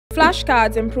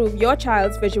Flashcards improve your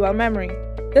child's visual memory.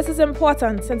 This is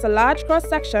important since a large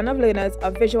cross-section of learners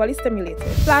are visually stimulated.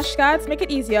 Flashcards make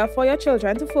it easier for your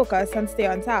children to focus and stay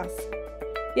on task.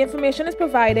 The information is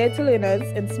provided to learners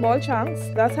in small chunks,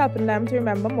 thus helping them to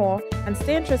remember more and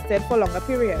stay interested for longer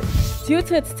periods. Due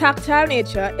to its tactile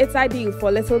nature, it's ideal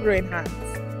for little brain hands.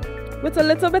 With a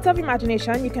little bit of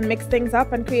imagination, you can mix things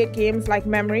up and create games like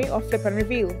memory or flip and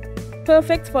reveal.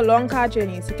 Perfect for long card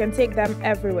journeys, you can take them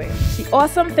everywhere. The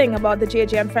awesome thing about the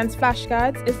JJ&Friends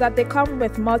flashcards is that they come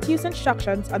with multi-use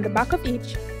instructions on the back of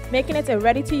each, making it a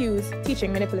ready-to-use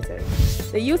teaching manipulative.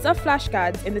 The use of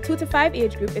flashcards in the 2 to 5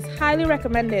 age group is highly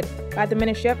recommended by the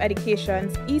Ministry of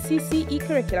Education's ECCE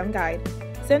Curriculum Guide,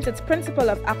 since its principle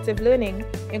of active learning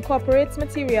incorporates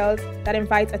materials that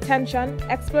invite attention,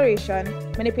 exploration,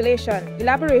 manipulation,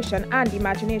 elaboration, and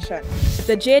imagination.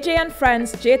 The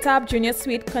JJ&Friends Jtab Junior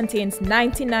Suite contains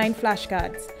 99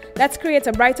 flashcards. Let's create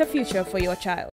a brighter future for your child.